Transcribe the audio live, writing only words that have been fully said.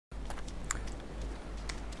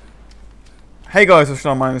Hey guys, what's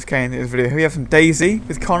going on? My name is Kane. In this video, here we have some DayZ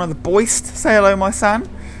with Connor the Boist. Say hello, my son.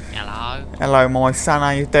 Hello. Hello, my son.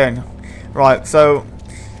 How you doing? Right, so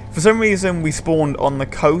for some reason we spawned on the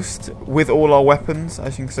coast with all our weapons.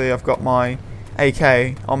 As you can see, I've got my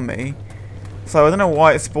AK on me. So I don't know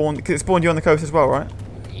why it spawned. Because it spawned you on the coast as well, right?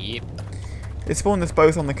 Yep. It spawned us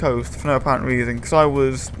both on the coast for no apparent reason. Because I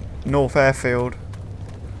was North Airfield.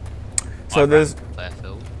 So there's. North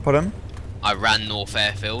Airfield. Pardon? I ran North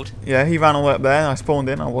Airfield. Yeah, he ran all the way up there. I spawned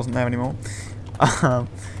in. I wasn't there anymore.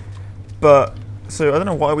 But so I don't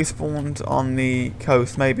know why we spawned on the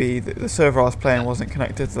coast. Maybe the server I was playing wasn't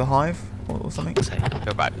connected to the hive or something.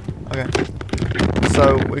 Go back. Okay.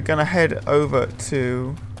 So we're gonna head over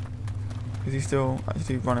to. Is he still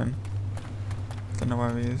actually running? Don't know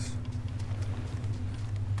where he is.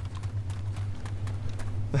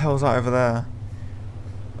 The hell's that over there?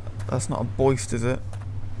 That's not a Boist, is it?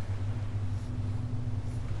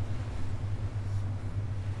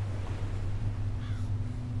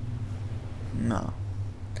 No.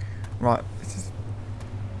 Right.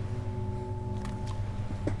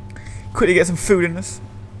 Quickly get some food in us.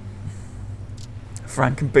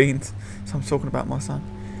 Frank and beans. So I'm talking about my son.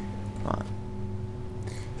 Right.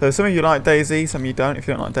 So some of you like DayZ, some of you don't. If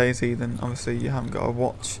you don't like DayZ, then obviously you haven't got to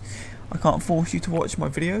watch. I can't force you to watch my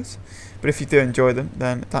videos. But if you do enjoy them,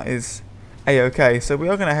 then that is A-OK. So we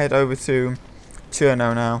are going to head over to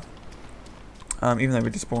Cherno now. Even though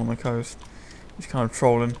we just spawned on the coast. It's kind of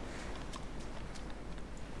trolling.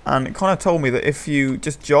 And it kind of told me that if you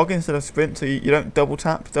just jog instead of sprint, so you don't double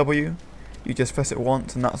tap W, you just press it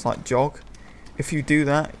once and that's like jog. If you do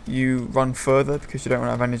that, you run further because you don't run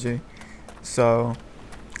out of energy. So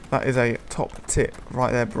that is a top tip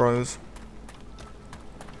right there, bros.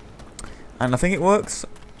 And I think it works.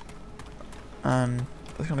 And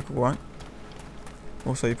that's kind of cool, right?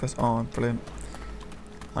 Also you press R, brilliant.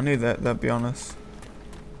 I knew that they'd be honest.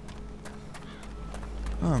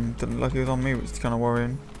 Didn't look like he was on me, which is kind of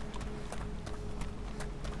worrying.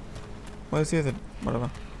 Where's the other? Whatever.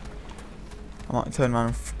 I might turn around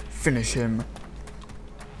and finish him.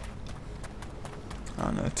 I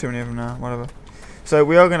don't know, too many of them now, whatever. So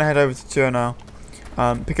we are going to head over to Cherno,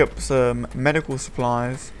 pick up some medical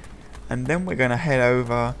supplies, and then we're going to head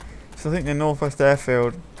over. So I think the Northwest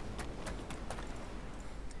Airfield.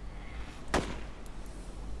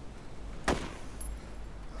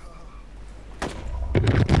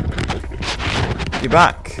 You're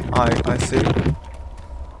back, I see.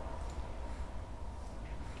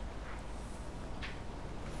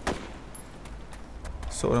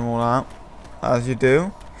 Sort them all out, as you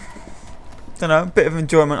do. Don't know, bit of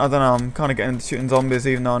enjoyment, I don't know, I'm kind of getting into shooting zombies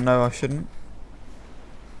even though I know I shouldn't.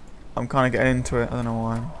 I'm kind of getting into it, I don't know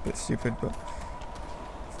why, I'm a bit stupid, but...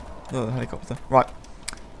 Oh, the helicopter. Right,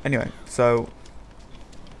 anyway, so...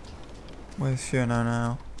 Where's Cherno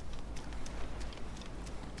now?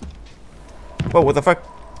 Whoa, what the fuck?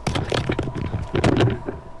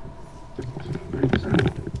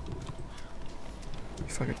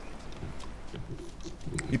 Fuck it.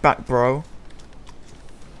 You back, bro?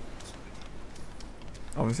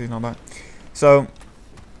 Obviously he's not back. So,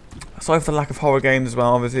 sorry for the lack of horror games as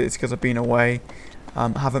well. Obviously it's because I've been away.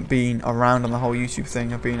 Haven't been around on the whole YouTube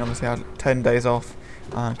thing. I've been obviously had 10 days off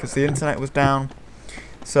because the internet was down.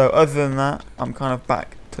 So other than that, I'm kind of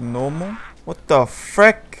back to normal. What the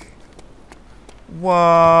frick?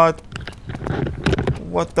 What?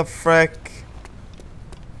 What the frick?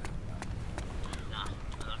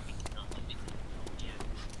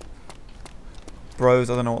 Bros,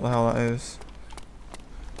 I don't know what the hell that is.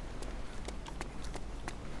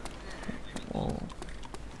 Whoa.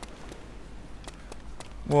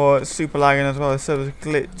 Whoa, it's super lagging as well. The server's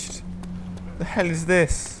glitched. The hell is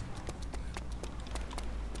this?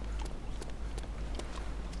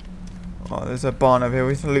 Oh, there's a barn over here.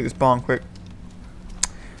 We need to loot this barn quick.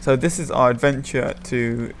 So this is our adventure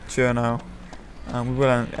to Cherno. We will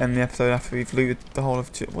end the episode after we've looted the whole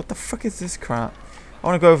of Cherno. What the fuck is this crap? I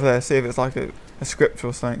want to go over there, see if it's like a script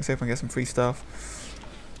or something, see if I can get some free stuff.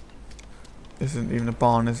 This isn't even a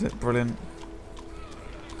barn, is it? Brilliant.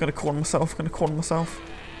 I'm gonna corner myself,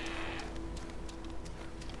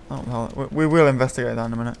 Oh, well, we will investigate that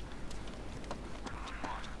in a minute.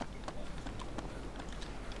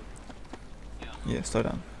 Yeah, slow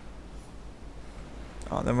down.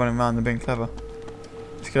 Oh, they're running around, they're being clever.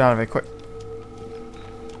 Let's get out of here quick.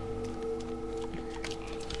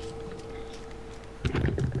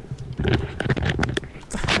 What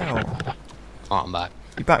the hell? Oh, I'm back.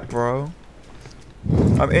 You back, bro?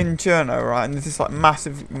 I'm in Cherno, right? And there's this like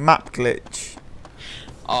massive map glitch.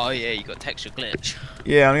 Oh yeah, you got texture glitch.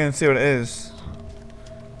 Yeah, I'm gonna see what it is.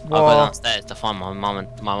 I'll go What? downstairs to find my mum,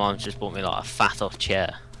 and my mum's just bought me like a fat off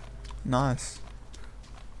chair. Nice.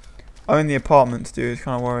 I'm in the apartments, dude. It's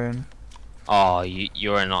kind of worrying. Oh,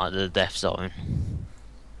 you're in like the death zone.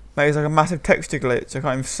 Mate, it's like a massive texture glitch. I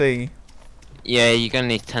can't even see. Yeah, you're gonna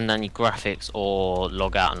need to turn down your graphics or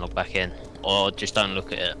log out and log back in, or just don't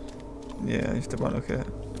look at it. Yeah, just don't look at it.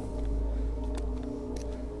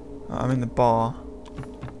 I'm in the bar.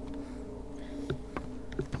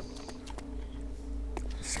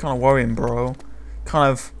 It's kind of worrying, bro.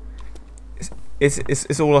 Kind of.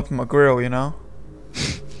 It's all up in my grill, you know.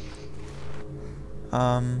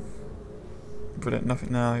 Brilliant.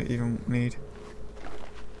 Nothing now. You even need.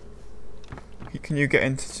 Can you get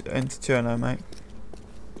into Cherno, mate?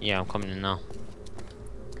 Yeah, I'm coming in now.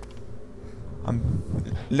 I'm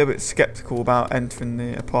a little bit skeptical about entering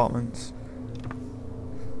the apartments.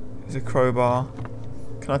 There's a crowbar.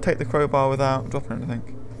 Can I take the crowbar without dropping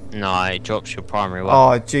anything? No, it drops your primary weapon.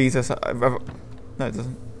 Oh, Jesus. No, it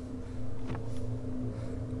doesn't.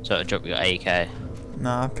 So it'll drop your AK.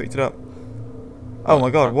 Nah, I picked it up. Oh my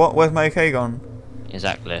god, what? Where's my AK gone?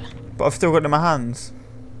 Exactly. But I've still got it in my hands.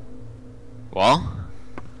 What?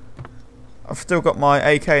 I've still got my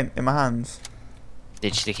AK in my hands.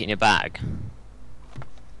 Did you stick it in your bag?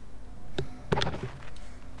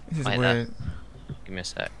 This is Wait weird. Give me a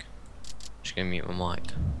sec. Just gonna mute my mic.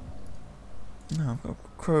 No, I've got a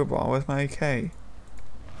crowbar. Where's my AK?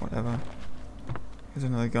 Whatever. There's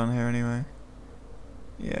another gun here anyway.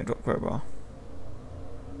 Yeah, drop crowbar.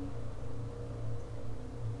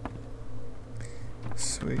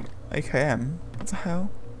 Sweet. AKM? What the hell?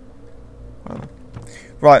 Whatever.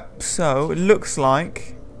 Right, so it looks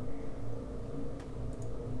like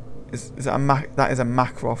is that that is a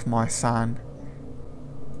Makarov, my san.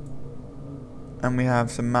 And we have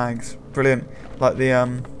some mags. Brilliant. Like the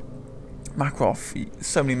Makarov.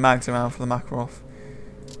 So many mags around for the Makarov.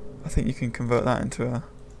 I think you can convert that into a.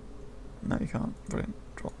 No, you can't. Brilliant.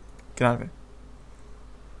 Drop. Get out of it.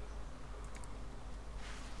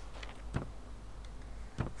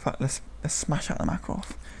 In fact, let's smash out the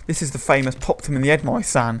Makarov. This is the famous popped him in the head, my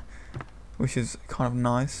san, which is kind of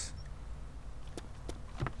nice.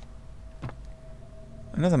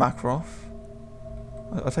 Another Makarov.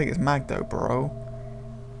 I take it's mag though, bro.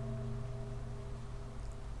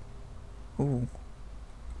 Ooh.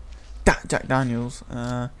 Jack Daniels.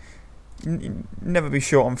 Never be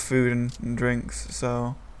short on food and drinks,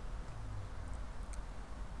 so.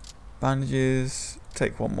 Bandages.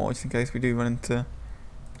 Take one more just in case we do run into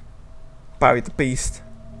Barry the Beast.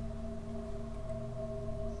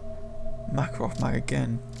 Makarov mag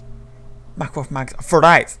again. Makarov mags for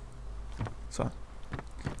that. So.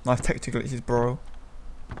 Nice texture glitches, bro.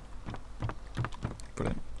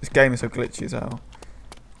 Brilliant. This game is so glitchy as hell.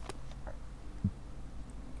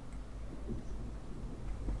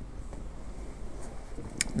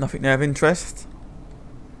 Nothing there of interest.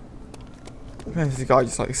 There's a guy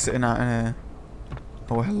just like sitting out in here.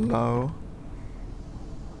 Oh, hello.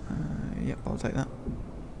 Yep, I'll take that.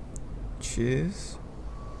 Cheers.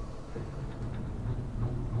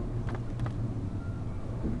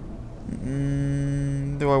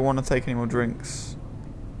 Do I want to take any more drinks?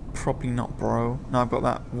 Probably not, bro. No, I've got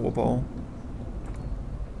that water bottle.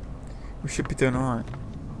 We should be doing alright.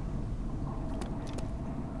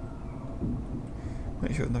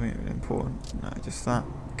 Make sure there's nothing important. No, just that.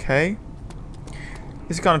 Okay.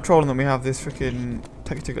 This is kind of trolling that we have this freaking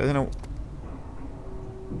texture. I don't know.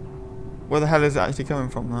 Where the hell is it actually coming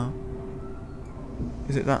from now?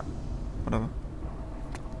 Is it that? Whatever.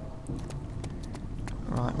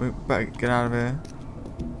 Right, we better get out of here.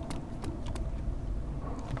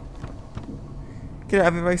 Get out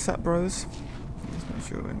of here, ASAP, bros. Let's make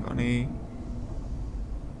sure we haven't got any.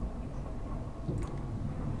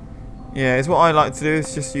 Yeah, it's what I like to do,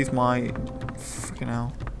 is just use my. Freaking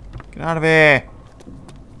hell. Get out of here!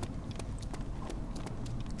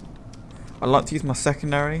 I like to use my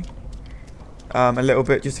secondary a little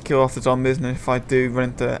bit just to kill off the zombies, and if I do run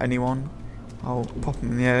into anyone, I'll pop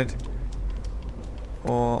them in the head.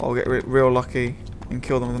 Or I'll get real lucky and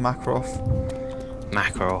kill them with a Makarov.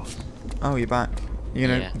 Makarov. Oh, you're back. You're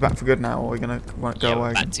gonna be back for good now, or are you gonna go away?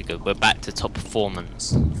 We're back to good. We're back to top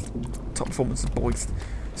performance. Top performance, boys.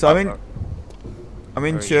 So I'm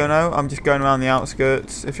in Cherno. I'm just going around the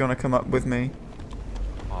outskirts. If you want to come up with me.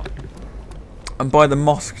 I'm by the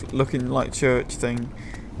mosque, looking like church thing.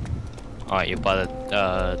 Alright, you're by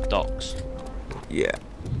the docks. Yeah.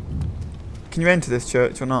 Can you enter this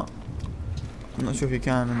church or not? I'm not sure if you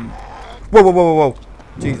can. Whoa, whoa, whoa, whoa, whoa!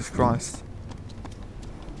 Jesus Christ!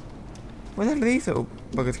 Where the hell are these little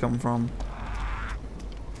buggers come from?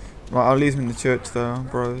 Right, I'll leave them in the church though,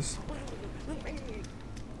 bros.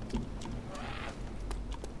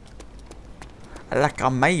 Like a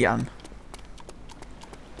man.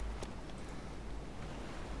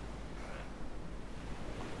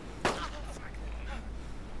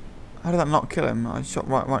 How did that not kill him? I shot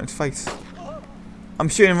right in his face. I'm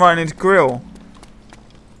shooting right in his grill.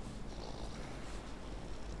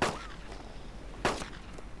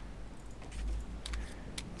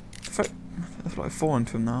 That's like falling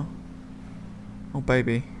to him now. Oh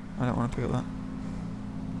baby, I don't want to pick up that.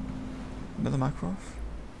 Another Makarov.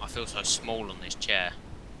 I feel so small on this chair.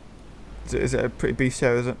 Is it a pretty beast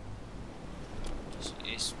chair, is it?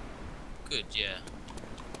 It's good, yeah.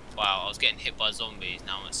 Wow, I was getting hit by zombies,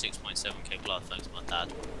 now I'm at 6.7k blood thanks to my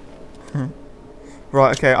dad.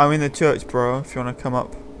 Right, okay, I'm in the church, bro, if you want to come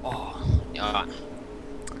up. Oh, yeah, alright.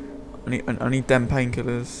 I need them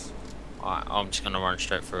painkillers. Alright, I'm just gonna run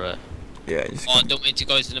straight through it. Yeah, just Oh, I don't need to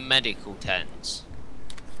go to the medical tents.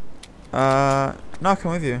 no, I'll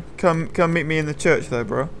come with you. Come meet me in the church though,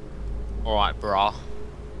 bro. Alright, brah.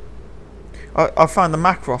 I found the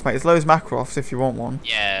Makarov, mate. There's loads of Makarovs if you want one.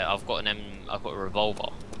 Yeah, I've got I've got a revolver.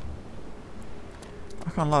 I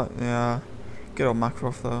can't like, yeah. Good old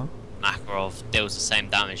Makarov though. Makarov deals the same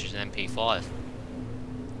damage as an MP5.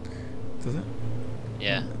 Does it?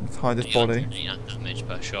 Yeah. Let's hide this body. You know, damage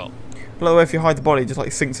per shot. By the way, if you hide the body, it just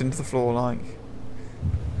like sinks into the floor like.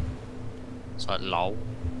 It's like lol.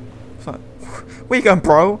 It's like, where you going,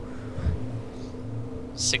 bro?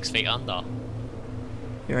 6 feet under.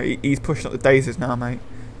 Yeah, he's pushing up the daisies now, mate.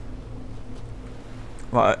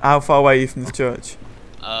 Right, how far away are you from the church?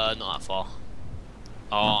 Not that far.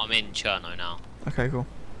 Oh, I'm in Cherno now. Okay, cool.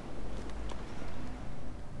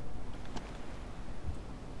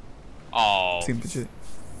 Oh,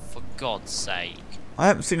 for God's sake. I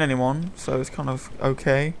haven't seen anyone, so it's kind of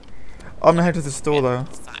okay. I'm gonna head to the store though.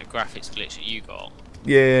 That graphics glitch that you got.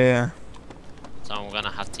 Yeah. So I'm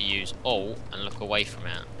gonna have to use Alt and look away from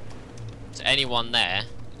it. So anyone there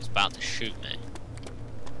is about to shoot me.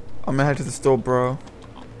 I'm gonna head to the store, bro.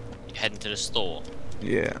 You're heading to the store?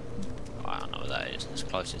 Yeah. I don't know where that is. It's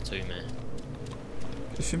closer to me.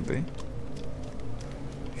 It shouldn't be.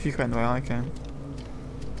 If you came the way I came.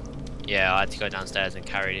 Yeah, I had to go downstairs and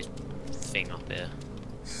carry this thing up here.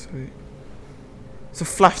 Sweet. It's a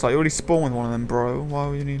flashlight. You already spawned with one of them, bro. Why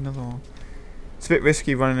would you need another one? It's a bit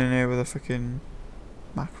risky running in here with a freaking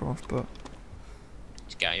Makarov, but.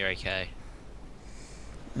 Just get out your AK.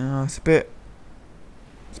 Yeah, it's a bit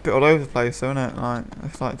all over the place, though, isn't it? Like, I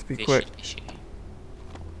just like to be quick.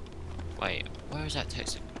 Wait, where is that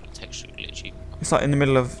texture glitchy? It's like in the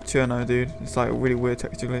middle of Cherno, dude. It's like a really weird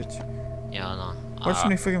texture glitch. Yeah, I know. Why so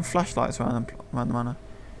many freaking flashlights around the manor?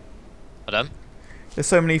 Pardon? There's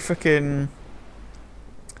so many freaking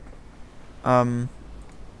I don't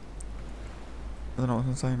know what I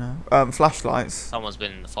was gonna say now. Flashlights. Someone's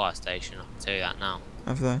been in the fire station, I can tell you that now.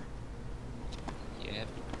 Have they? Yeah,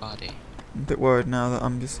 buddy. I'm a bit worried now that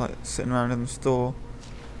I'm just like sitting around in the store.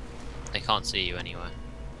 They can't see you anyway.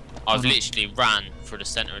 I've literally ran through the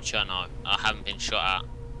centre of Cherno. I haven't been shot at.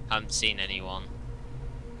 Haven't seen anyone.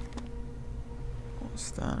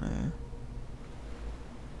 What's down here?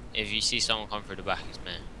 If you see someone come through the back, it's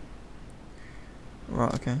me.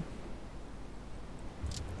 Right, okay.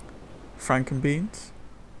 Frankenbeans?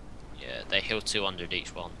 Yeah, they heal 200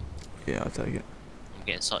 each one. Yeah, I'll take it. I'm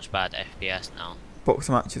getting such bad FPS now. Box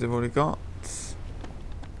of matches I've already got.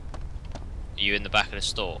 Are you in the back of the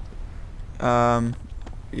store?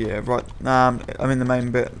 Yeah, right. Nah, I'm in the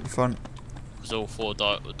main bit at the front. Because all 4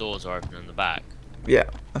 doors are open in the back. Yeah,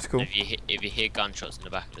 that's cool. If you hear gunshots in the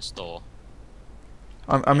back of the store.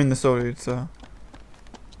 I'm in the store, dude, so.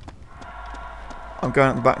 I'm going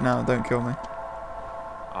at the back now, don't kill me.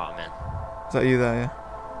 Oh man. Is that you there, yeah?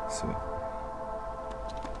 Sweet.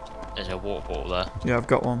 There's a water bottle there. Yeah, I've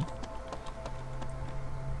got one.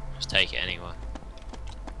 Just take it anyway.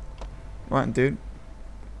 Right, dude.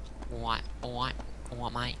 Alright,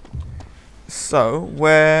 mate. So,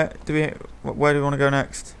 where do we want to go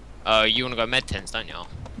next? You want to go med tents, don't you?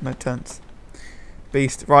 Med tents.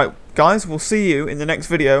 Beast. Right, guys, we'll see you in the next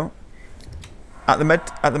video at the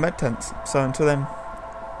med tents. So until then,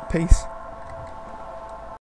 peace.